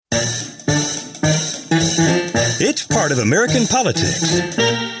It's part of American politics.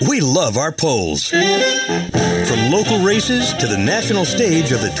 We love our polls. From local races to the national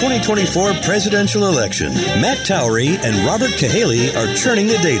stage of the 2024 presidential election, Matt Towery and Robert Cahaly are churning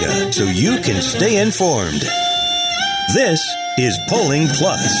the data so you can stay informed. This is Polling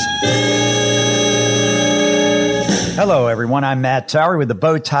Plus. Hello, everyone. I'm Matt Towery with the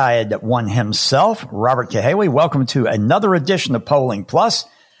bow-tied one himself, Robert Cahaly. Welcome to another edition of Polling Plus.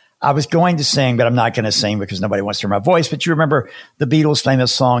 I was going to sing, but I'm not going to sing because nobody wants to hear my voice. But you remember the Beatles'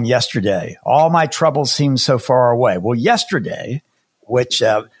 famous song, Yesterday. All my troubles seem so far away. Well, yesterday, which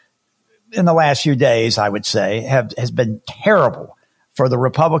in the last few days, I would say, has been terrible for the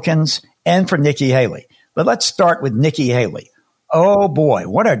Republicans and for Nikki Haley. But let's start with Nikki Haley. Oh, boy,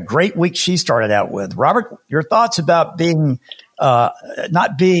 what a great week she started out with. Robert, your thoughts about being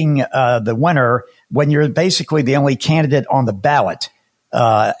not being the winner when you're basically the only candidate on the ballot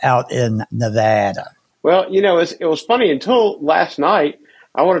out in Nevada? Well, you know, it was funny until last night.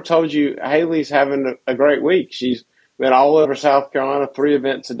 I would have told you Haley's having a great week. She's been all over South Carolina, 3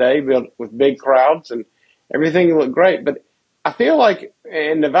 events a day with big crowds, and everything looked great. But I feel like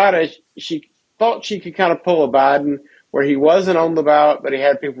in Nevada, she thought she could kind of pull a Biden where he wasn't on the ballot, but he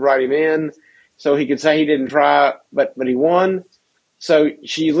had people write him in so he could say he didn't try, but he won. So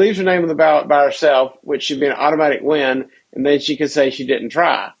she leaves her name on the ballot by herself, which should be an automatic win, and then she could say she didn't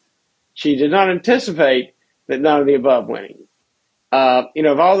try. She did not anticipate that none of the above winning.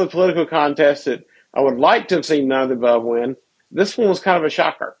 Of all the political contests that I would like to have seen none of the above win, this one was kind of a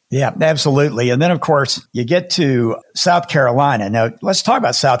shocker. Yeah, absolutely. And then, of course, you get to South Carolina. Now, let's talk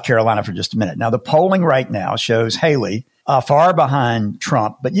about South Carolina for just a minute. Now, the polling right now shows Haley far behind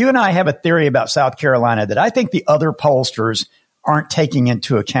Trump. But you and I have a theory about South Carolina that I think the other pollsters aren't taking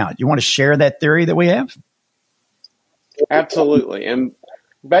into account. You want to share that theory that we have? Absolutely. And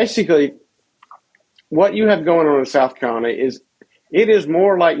basically, what you have going on in South Carolina is it is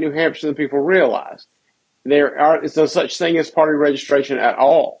more like New Hampshire than people realize. There's no such thing as party registration at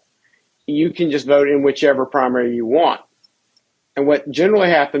all. You can just vote in whichever primary you want. And what generally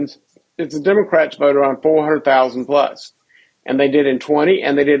happens is the Democrats vote around 400,000 plus. And they did in 20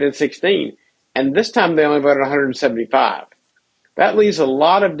 and they did in 16. And this time they only voted 175. That leaves a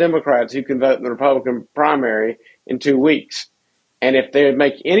lot of Democrats who can vote in the Republican primary in 2 weeks. And if they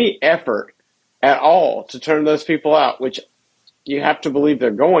make any effort at all to turn those people out, which you have to believe they're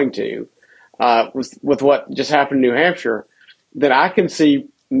going to, with what just happened in New Hampshire, then I can see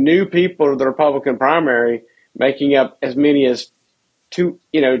new people to the Republican primary making up as many as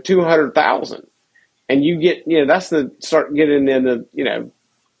 200,000. And you get, that's start getting in the,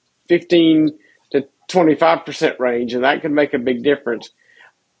 15 to 25% range, and that could make a big difference.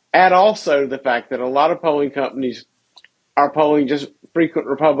 Add also the fact that a lot of polling companies are polling just frequent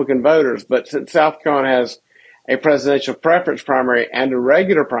Republican voters, but since South Carolina has a presidential preference primary and a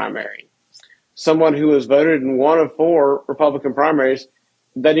regular primary, someone who has voted in 1 of 4 Republican primaries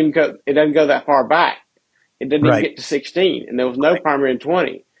doesn't go that far back. It didn't even get to 16, and there was no primary in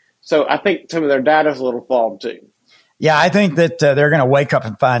 20. So I think some of their data is a little flawed too. Yeah, I think that they're going to wake up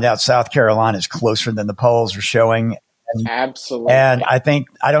and find out South Carolina is closer than the polls are showing. Absolutely. And I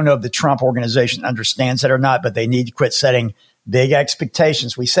don't know if the Trump organization understands that or not, but they need to quit setting big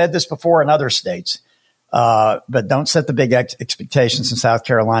expectations. We said this before in other states, but don't set the big expectations in South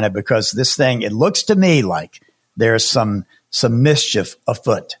Carolina, because this thing, it looks to me like there's some mischief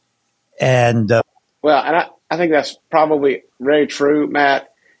afoot. And I think that's probably very true, Matt.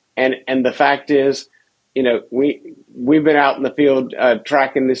 And the fact is, we've been out in the field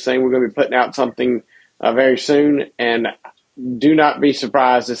tracking this thing. We're going to be putting out something very soon, and do not be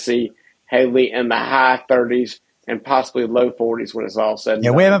surprised to see Haley in the high 30s and possibly low 40s when it's all said and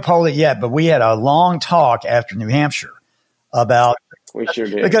done. We haven't polled it yet, but we had a long talk after New Hampshire about. We sure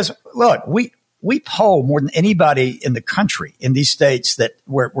did. Because look, we poll more than anybody in the country in these states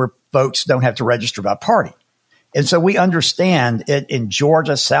where folks don't have to register by party. And so we understand it in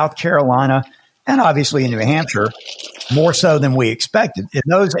Georgia, South Carolina, and obviously in New Hampshire, more so than we expected. In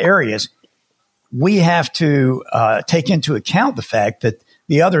those areas, we have to take into account the fact that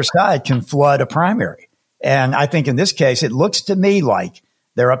the other side can flood a primary. And I think in this case, it looks to me like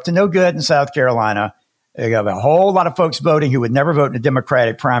they're up to no good in South Carolina. They have a whole lot of folks voting who would never vote in a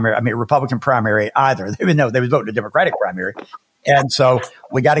Democratic primary, Republican primary either. They would know they would vote in a Democratic primary. And so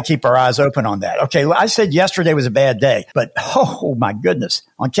we got to keep our eyes open on that. Okay, I said yesterday was a bad day, but oh my goodness,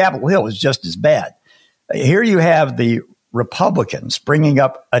 on Capitol Hill was just as bad. Here you have the Republicans bringing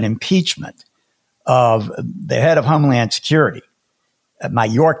up an impeachment of the head of Homeland Security,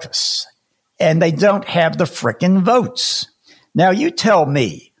 Mayorkas, and they don't have the frickin' votes. Now, you tell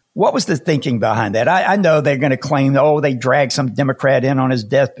me What was the thinking behind that? I know they're going to claim, they dragged some Democrat in on his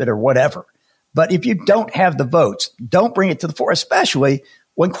deathbed or whatever. But if you don't have the votes, don't bring it to the fore, especially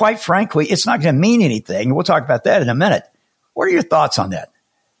when, quite frankly, it's not going to mean anything. We'll talk about that in a minute. What are your thoughts on that?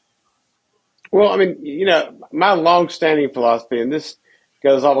 Well, I mean, my longstanding philosophy, and this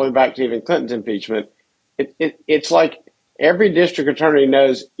goes all the way back to even Clinton's impeachment, it's like every district attorney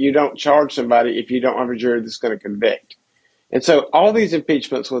knows you don't charge somebody if you don't have a jury that's going to convict. And so all these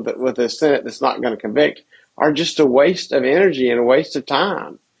impeachments with the Senate that's not going to convict are just a waste of energy and a waste of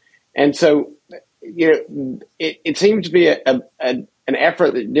time. And so, it seems to be an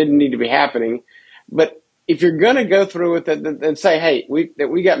effort that didn't need to be happening. But if you're going to go through with it and say, hey,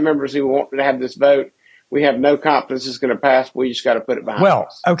 we got members who want to have this vote, we have no confidence it's going to pass, we just got to put it behind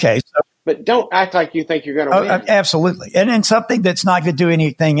us. Okay. But don't act like you think you're going to win. Absolutely. And something that's not going to do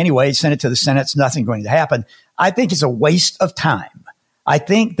anything anyway, send it to the Senate, it's nothing going to happen. I think it's a waste of time. I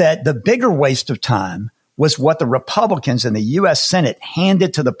think that the bigger waste of time was what the Republicans in the U.S. Senate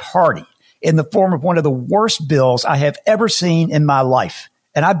handed to the party in the form of one of the worst bills I have ever seen in my life.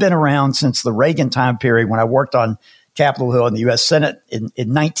 And I've been around since the Reagan time period when I worked on Capitol Hill in the U.S. Senate in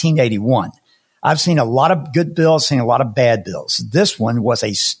 1981. I've seen a lot of good bills, seen a lot of bad bills. This one was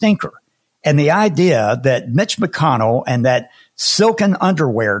a stinker. And the idea that Mitch McConnell and that silken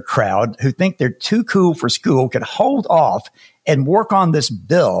underwear crowd who think they're too cool for school could hold off and work on this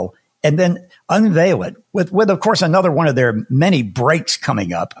bill and then unveil it with, of course, another one of their many breaks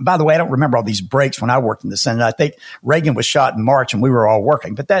coming up. And by the way, I don't remember all these breaks when I worked in the Senate. I think Reagan was shot in March and we were all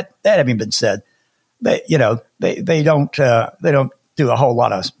working. But that having been said, they don't do a whole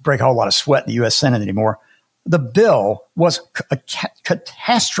lot of sweat in the U.S. Senate anymore. The bill was a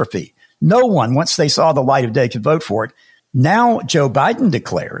catastrophe. No one, once they saw the light of day, could vote for it. Now Joe Biden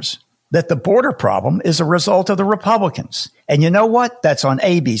declares that the border problem is a result of the Republicans. And you know what? That's on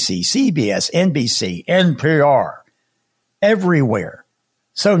ABC, CBS, NBC, NPR, everywhere.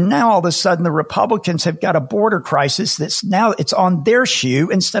 So now all of a sudden the Republicans have got a border crisis that's now it's on their shoe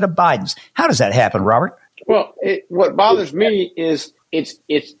instead of Biden's. How does that happen, Robert? Well, what bothers me is it's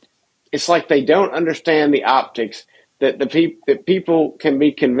like they don't understand the optics that that people can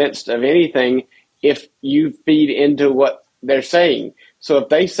be convinced of anything if you feed into what they're saying. So if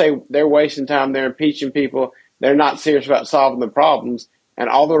they say they're wasting time, they're impeaching people, they're not serious about solving the problems, and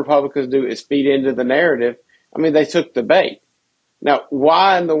all the Republicans do is feed into the narrative, I mean, they took the bait. Now,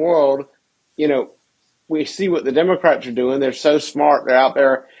 why in the world, we see what the Democrats are doing. They're so smart. They're out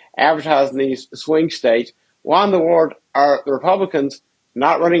there advertising these swing states. Why in the world are the Republicans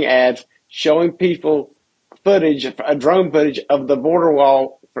not running ads showing people a drone footage of the border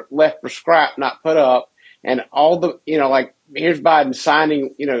wall left for scrap, not put up, and all the, here's Biden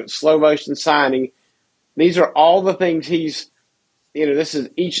signing, slow motion signing. These are all the things this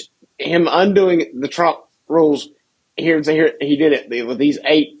is him undoing the Trump rules. Here he did it with these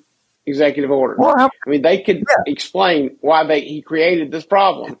 8 executive orders. Well, I mean, they could explain why he created this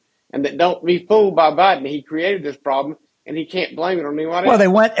problem, and that don't be fooled by Biden. He created this problem, and he can't blame it on anyone else. Well, they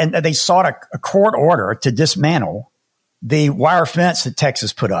went and they sought a court order to dismantle the wire fence that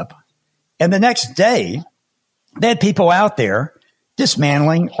Texas put up. And the next day, they had people out there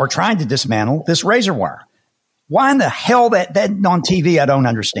dismantling or trying to dismantle this razor wire. Why in the hell that on TV, I don't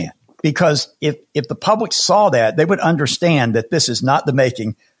understand. Because if the public saw that, they would understand that this is not the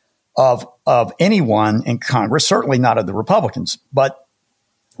making of anyone in Congress, certainly not of the Republicans. But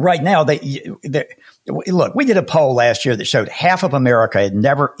right now, look, we did a poll last year that showed half of America had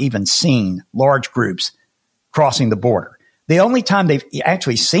never even seen large groups crossing the border. The only time they've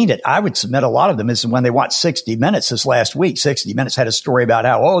actually seen it, I would submit a lot of them, is when they watched 60 Minutes this last week. 60 Minutes had a story about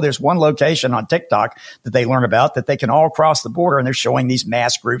how, there's one location on TikTok that they learn about that they can all cross the border, and they're showing these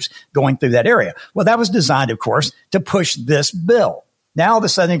mass groups going through that area. Well, that was designed, of course, to push this bill. Now all of a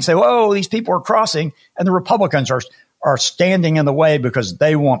sudden they can say, these people are crossing, and the Republicans are standing in the way because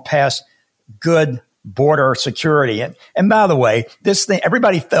they won't pass good border security. And by the way, this thing,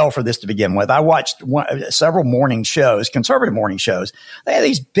 everybody fell for this to begin with. I watched several morning shows, conservative morning shows. They had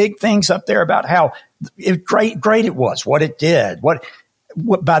these big things up there about how great it was, what it did. What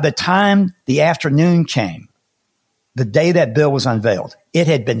by the time the afternoon came, the day that bill was unveiled, it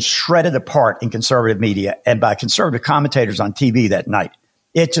had been shredded apart in conservative media and by conservative commentators on TV that night.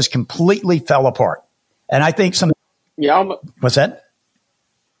 It just completely fell apart. And I think what's that?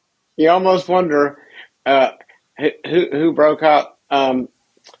 You almost wonder who broke out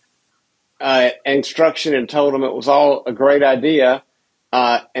instruction and told them it was all a great idea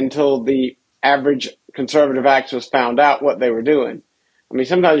until the average conservative activist found out what they were doing. I mean,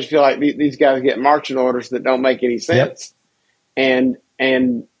 sometimes you feel like these guys get marching orders that don't make any sense, and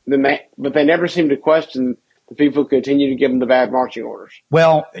but they never seem to question the people who continue to give them the bad marching orders.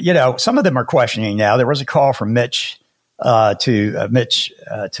 Well, some of them are questioning now. There was a call from Mitch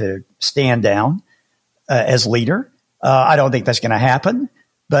to stand down as leader. I don't think that's going to happen,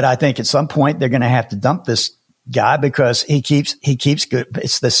 but I think at some point they're going to have to dump this guy because he keeps good.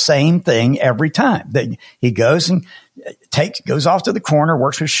 It's the same thing every time. He goes and goes off to the corner,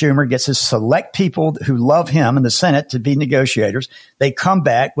 works with Schumer, gets his select people who love him in the Senate to be negotiators. They come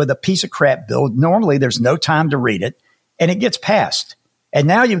back with a piece of crap bill. Normally there's no time to read it, and it gets passed. And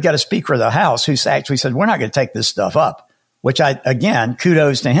now you've got a Speaker of the House who's actually said, we're not going to take this stuff up, which again,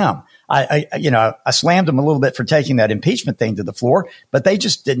 kudos to him. I slammed him a little bit for taking that impeachment thing to the floor, but they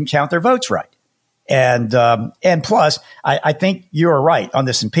just didn't count their votes right. And plus, I think you're right on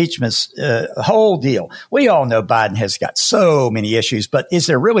this impeachment whole deal. We all know Biden has got so many issues, but is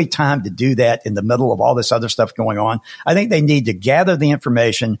there really time to do that in the middle of all this other stuff going on? I think they need to gather the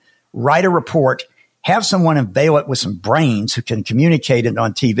information, write a report, have someone unveil it with some brains who can communicate it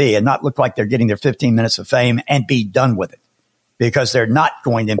on TV and not look like they're getting their 15 minutes of fame and be done with it, because they're not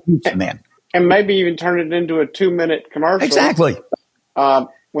going to impeach the man. And maybe even turn it into a 2-minute commercial. Exactly.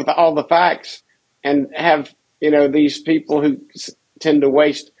 With all the facts. And have, these people who tend to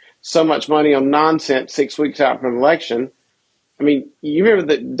waste so much money on nonsense 6 weeks out from an election. I mean, you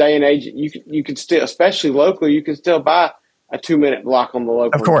remember the day and age, you could still, especially locally, you can still buy a 2-minute block on the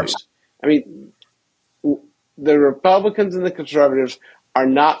local Of course. news. I mean, the Republicans and the conservatives are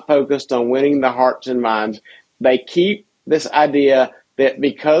not focused on winning the hearts and minds. They keep this idea that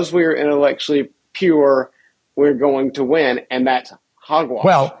because we're intellectually pure, we're going to win, and that's hogwash.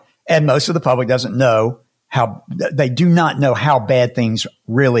 Well, and most of the public do not know how bad things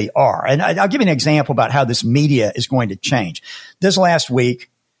really are. And I'll give you an example about how this media is going to change. This last week,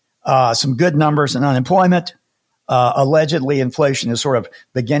 some good numbers in unemployment. Allegedly, inflation is sort of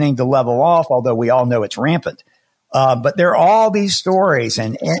beginning to level off, although we all know it's rampant. But there are all these stories,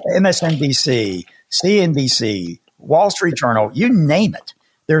 and MSNBC, CNBC, Wall Street Journal, you name it.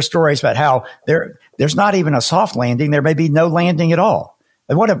 There are stories about how there's not even a soft landing. There may be no landing at all.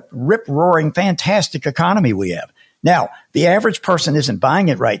 And what a rip-roaring, fantastic economy we have. Now, the average person isn't buying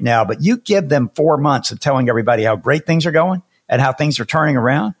it right now, but you give them 4 months of telling everybody how great things are going and how things are turning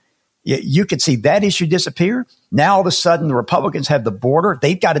around. You could see that issue disappear. Now, all of a sudden, the Republicans have the border.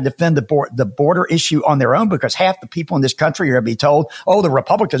 They've got to defend the border issue on their own because half the people in this country are going to be told, oh, the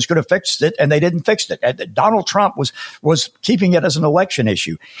Republicans could have fixed it, and they didn't fix it. And Donald Trump was keeping it as an election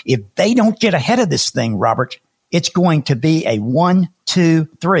issue. If they don't get ahead of this thing, Robert, it's going to be a 1, 2,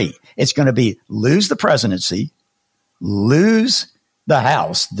 3. It's going to be lose the presidency, lose the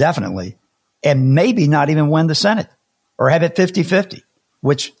House, definitely, and maybe not even win the Senate or have it 50-50,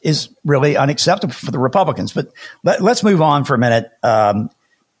 which is really unacceptable for the Republicans. But let's move on for a minute. And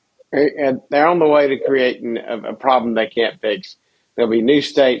they're on the way to creating a problem they can't fix. There'll be new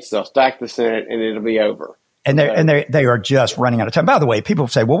states, they'll stack the Senate, and it'll be over. And they are just running out of time. By the way, people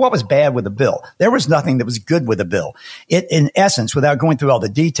say, well, what was bad with the bill? There was nothing that was good with the bill. In essence, without going through all the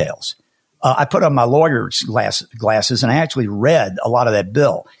details, I put on my lawyer's glasses and I actually read a lot of that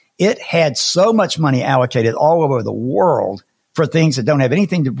bill. It had so much money allocated all over the world for things that don't have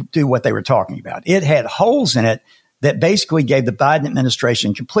anything to do with what they were talking about. It had holes in it that basically gave the Biden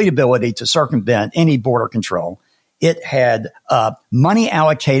administration complete ability to circumvent any border control. It had money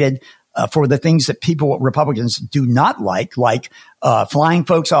allocated for the things that Republicans do not like flying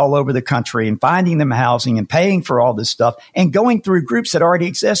folks all over the country and finding them housing and paying for all this stuff and going through groups that already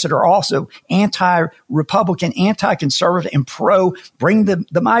exist that are also anti-Republican, anti-conservative, and pro bring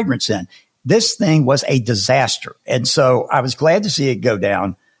the migrants in. This thing was a disaster. And so I was glad to see it go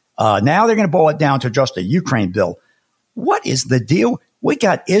down. Now they're going to boil it down to just a Ukraine bill. What is the deal? We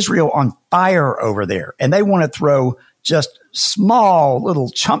got Israel on fire over there, and they want to throw just small little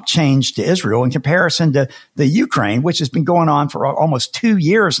chump change to Israel in comparison to the Ukraine, which has been going on for almost 2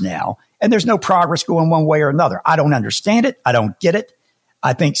 years now. And there's no progress going one way or another. I don't understand it. I don't get it.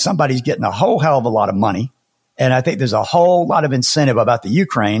 I think somebody's getting a whole hell of a lot of money. And I think there's a whole lot of incentive about the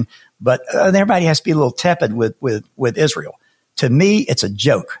Ukraine, but everybody has to be a little tepid with Israel. To me, it's a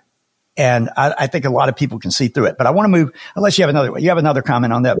joke. And I think a lot of people can see through it. But I want to move, unless you have another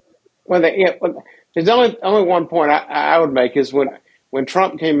comment on that. Well, there's only one point I would make is when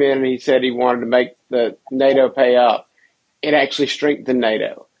Trump came in and he said he wanted to make the NATO pay up, it actually strengthened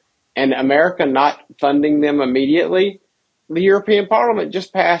NATO. And America not funding them immediately, the European Parliament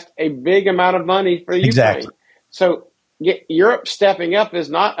just passed a big amount of money for Ukraine. Exactly. So Europe stepping up is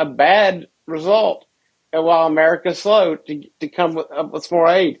not a bad result, while America's slow to come up with more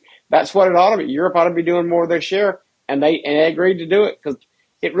aid. That's what it ought to be. Europe ought to be doing more of their share, and they agreed to do it because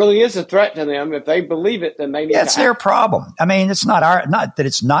it really is a threat to them. If they believe it, then they need to it's their problem. I mean, it's not that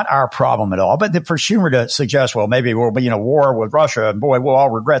it's not our problem at all, but for Schumer to suggest, well, maybe we'll be in a war with Russia and boy, we'll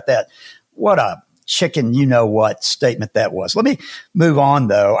all regret that. What a chicken, what statement that was. Let me move on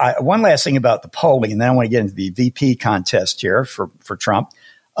though. One last thing about the polling, and then I want to get into the VP contest here for Trump.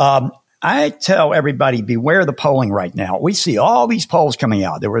 I tell everybody, beware the polling right now. We see all these polls coming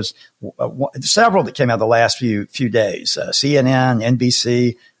out. There was several that came out the last few days, CNN,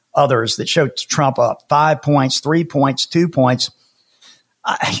 NBC, others that showed Trump up 5 points, 3 points, 2 points.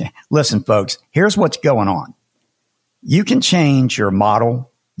 Listen, folks, here's what's going on. You can change your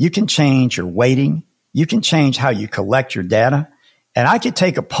model. You can change your weighting. You can change how you collect your data. And I could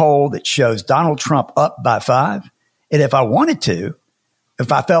take a poll that shows Donald Trump up by 5. And if I wanted to,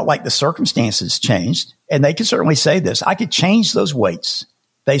 if I felt like the circumstances changed, and they could certainly say this, I could change those weights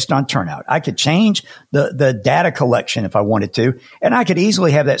based on turnout. I could change the data collection if I wanted to, and I could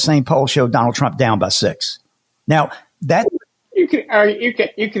easily have that same poll show Donald Trump down by 6. Now that you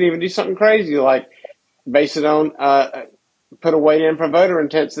can even do something crazy like base it on put a weight in for voter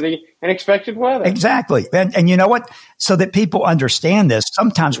intensity and expected weather. Exactly, and you know what? So that people understand this,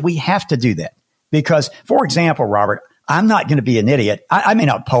 sometimes we have to do that because, for example, Robert, I'm not going to be an idiot. I may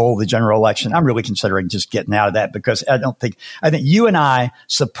not poll the general election. I'm really considering just getting out of that because I think you and I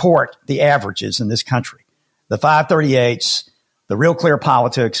support the averages in this country, the 538s, the Real Clear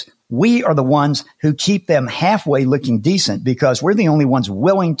Politics. We are the ones who keep them halfway looking decent because we're the only ones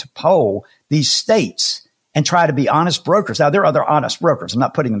willing to poll these states and try to be honest brokers. Now, there are other honest brokers. I'm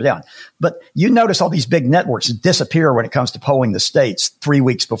not putting them down. But you notice all these big networks disappear when it comes to polling the states 3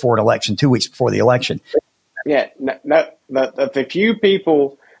 weeks before an election, 2 weeks before the election. Yeah, the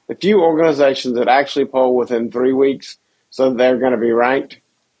few organizations that actually poll within 3 weeks, so they're going to be ranked,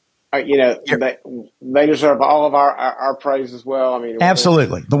 they deserve all of our praise as well. I mean,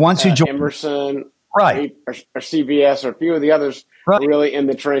 absolutely. The ones who join Emerson, right, or CBS, or a few of the others are really in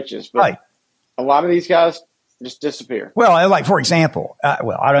the trenches. But right. A lot of these guys just disappear. Well, like, for example,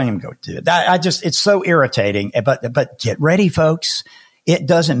 I don't even go to it. It's so irritating. But get ready, folks. It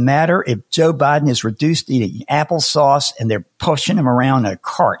doesn't matter if Joe Biden is reduced to eating applesauce and they're pushing him around a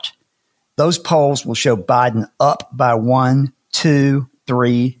cart. Those polls will show Biden up by 1, 2,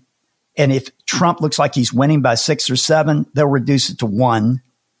 3. And if Trump looks like he's winning by 6 or 7, they'll reduce it to 1.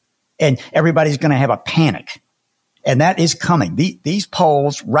 And everybody's going to have a panic. And that is coming. These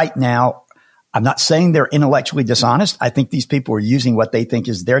polls right now, I'm not saying they're intellectually dishonest. I think these people are using what they think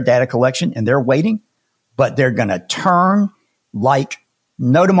is their data collection and they're waiting, but they're going to turn like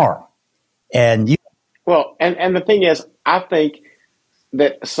no tomorrow. And the thing is, I think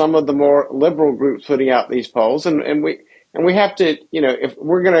that some of the more liberal groups putting out these polls, and we have to, if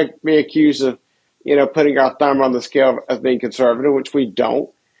we're going to be accused of, putting our thumb on the scale as being conservative, which we don't,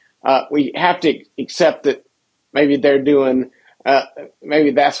 we have to accept that maybe they're doing,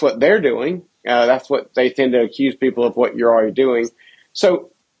 maybe that's what they're doing. That's what they tend to accuse people of what you're already doing.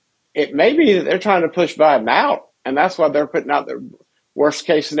 So it may be that they're trying to push Biden out, and that's why they're putting out their worst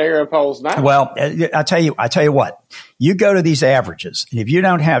case scenario polls now. Well, I tell you what, you go to these averages, and if you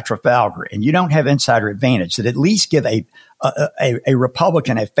don't have Trafalgar and you don't have insider advantage, that at least give a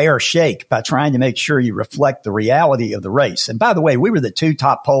Republican a fair shake by trying to make sure you reflect the reality of the race. And by the way, we were the 2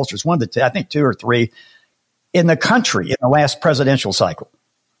 top pollsters, one of the 2, I think 2 or 3 in the country in the last presidential cycle.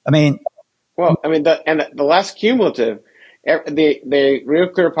 I mean, the last cumulative, the Real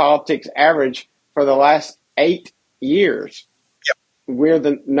Clear Politics average for the last 8 years. We're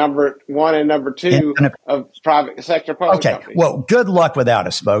the number 1 and number 2 of private sector polling companies. Well, good luck without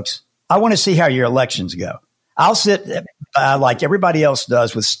us, folks. I want to see how your elections go. I'll sit like everybody else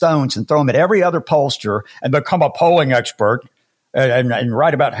does with stones and throw them at every other pollster and become a polling expert and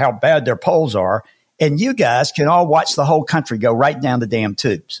write about how bad their polls are. And you guys can all watch the whole country go right down the damn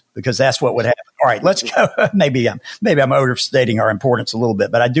tubes because that's what would happen. All right, let's go. Maybe I'm overstating our importance a little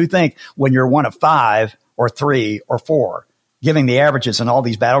bit, but I do think when you're one of 5 or 3 or 4, giving the averages in all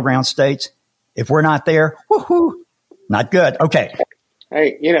these battleground states, if we're not there, woohoo, not good. Okay.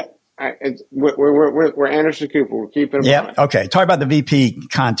 Hey, we're Anderson Cooper. We're keeping them on. Okay. Talk about the VP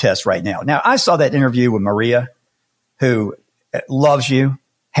contest right now. Now, I saw that interview with Maria, who loves you,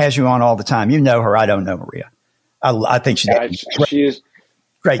 has you on all the time. You know her. I don't know Maria. I think she is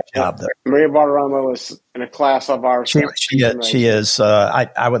great job, though. Maria Bartiromo is in a class of ours. She is.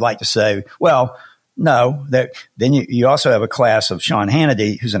 I would like to say, well, no, then you also have a class of Sean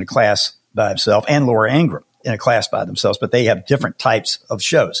Hannity, who's in a class by himself, and Laura Ingraham in a class by themselves, but they have different types of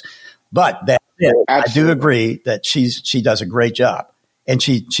shows. But I do agree that she does a great job, and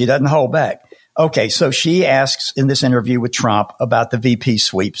she doesn't hold back. Okay, so she asks in this interview with Trump about the VP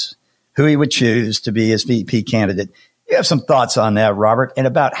sweeps, who he would choose to be his VP candidate. You have some thoughts on that, Robert, and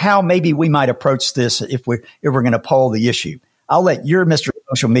about how maybe we might approach this if we're going to poll the issue. I'll let your Mr.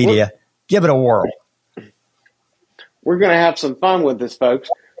 Social Media give it a whirl. We're going to have some fun with this, folks.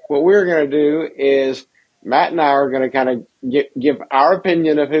 What we're going to do is Matt and I are going to kind of give our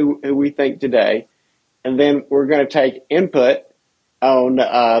opinion of who we think today, and then we're going to take input on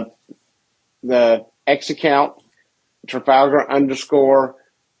the X account,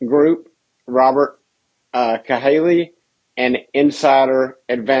 Trafalgar_group, Robert Cahaly, and Insider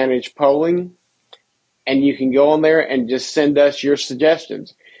Advantage Polling. And you can go on there and just send us your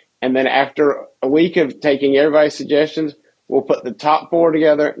suggestions. And then after a week of taking everybody's suggestions, we'll put the top 4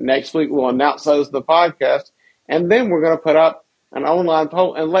 together. Next week, we'll announce those in the podcast. And then we're going to put up an online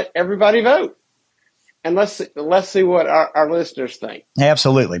poll and let everybody vote. And let's see what our listeners think.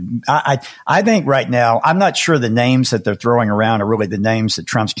 Absolutely. I think right now, I'm not sure the names that they're throwing around are really the names that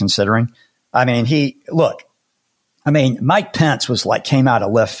Trump's considering. I mean, Mike Pence came out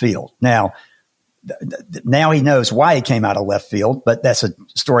of left field. Now he knows why he came out of left field, but that's a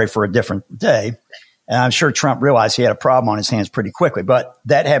story for a different day. And I'm sure Trump realized he had a problem on his hands pretty quickly. But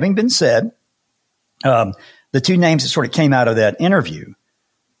that having been said, the 2 names that sort of came out of that interview,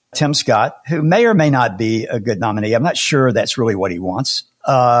 Tim Scott, who may or may not be a good nominee. I'm not sure that's really what he wants.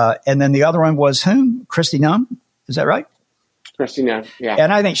 And then the other one was whom? Kristi Noem. Is that right? Kristi Noem, yeah.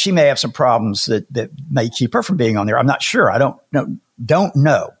 And I think she may have some problems that may keep her from being on there. I'm not sure. I don't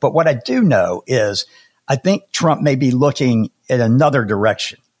know. But what I do know is I think Trump may be looking in another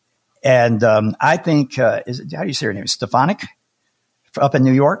direction. And I think, how do you say her name? Stefanik up in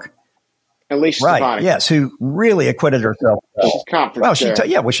New York? Alicia right. Stefanik. Yes, who really acquitted herself. She's confident.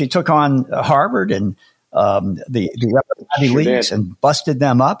 She took on Harvard and the Ivy Leagues and busted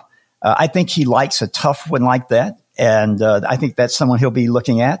them up. I think he likes a tough one like that. And I think that's someone he'll be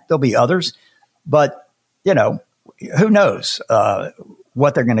looking at. There'll be others. But, who knows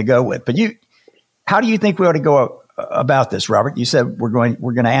what they're going to go with. But how do you think we ought to go about this, Robert? You said we're going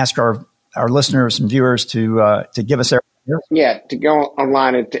to ask our listeners and viewers to give us their ideas. Yeah, to go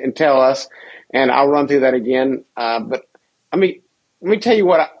online and tell us, and I'll run through that again. But let me tell you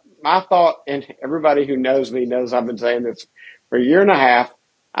what my thought, and everybody who knows me knows I've been saying this for a year and a half.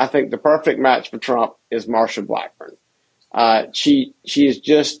 I think the perfect match for Trump is Marsha Blackburn. She's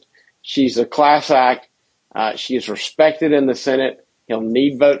a class act. She is respected in the Senate. He'll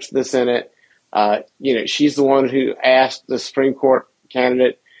need votes for the Senate. She's the one who asked the Supreme Court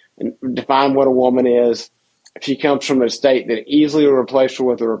candidate and define what a woman is. She comes from a state that easily will replace her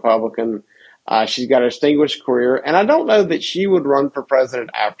with a Republican. She's got a distinguished career, and I don't know that she would run for president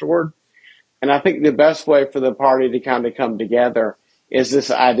afterward. And I think the best way for the party to kind of come together is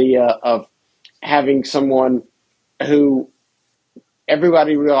this idea of having someone who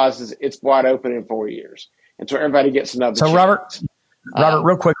everybody realizes it's wide open in 4 years. And so everybody gets another chance. Robert,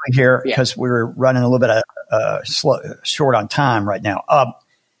 real quickly here, because we're running a little bit short on time right now.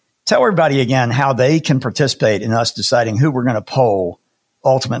 Tell everybody again how they can participate in us deciding who we're going to poll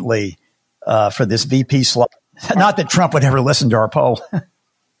ultimately for this VP slot. Not that Trump would ever listen to our poll.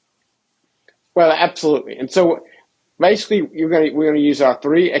 Well, absolutely. And so basically, we're going to use our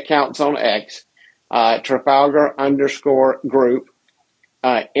 3 accounts on X, Trafalgar_group,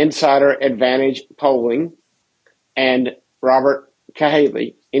 Insider Advantage Polling, and Robert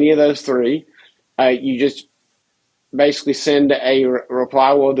Cahaly. Any of those 3, you just basically send a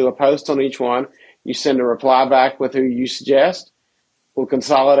reply. We'll do a post on each one. You send a reply back with who you suggest. We'll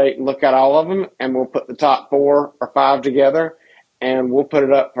consolidate and look at all of them, and we'll put the top 4 or 5 together, and we'll put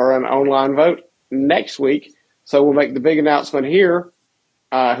it up for an online vote next week. So we'll make the big announcement here,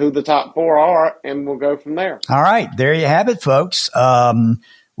 who the top 4 are, and we'll go from there. All right. There you have it, folks.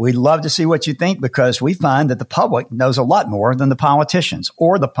 We'd love to see what you think, because we find that the public knows a lot more than the politicians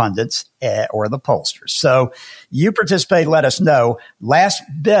or the pundits or the pollsters. So you participate. Let us know. Last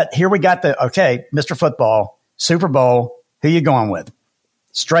bit. Here we got Mr. Football, Super Bowl. Who you going with?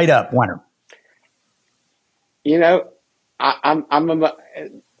 Straight up winner.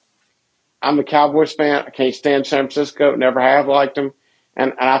 I'm a Cowboys fan. I can't stand San Francisco. Never have liked them.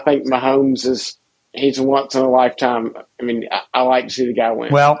 And I think Mahomes he's a once in a lifetime. I mean, I like to see the guy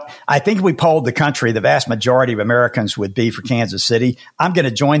win. Well, I think if we polled the country, the vast majority of Americans would be for Kansas City. I'm going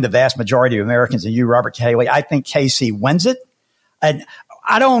to join the vast majority of Americans and you, Robert Cahaly. I think KC wins it. And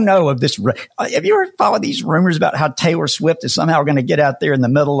I don't know if this. Have you ever followed these rumors about how Taylor Swift is somehow going to get out there in the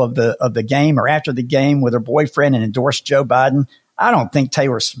middle of the game or after the game with her boyfriend and endorse Joe Biden? I don't think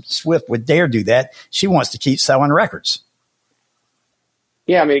Taylor Swift would dare do that. She wants to keep selling records.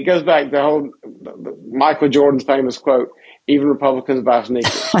 Yeah, I mean, it goes back to the Michael Jordan's famous quote, even Republicans buy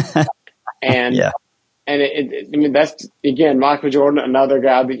sneakers. And Yeah. and I mean, that's, again, Michael Jordan, another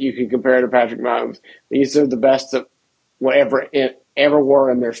guy that you can compare to Patrick Mahomes. These are the best of whatever ever were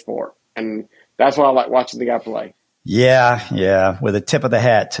in their sport. And that's why I like watching the guy play. Yeah. With a tip of the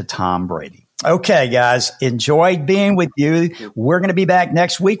hat to Tom Brady. Okay, guys, enjoyed being with you. We're going to be back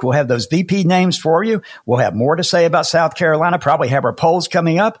next week. We'll have those VP names for you. We'll have more to say about South Carolina, probably have our polls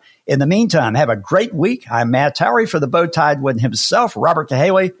coming up. In the meantime, have a great week. I'm Matt Towery for the Bow Tied One himself, Robert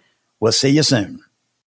Cahaly. We'll see you soon.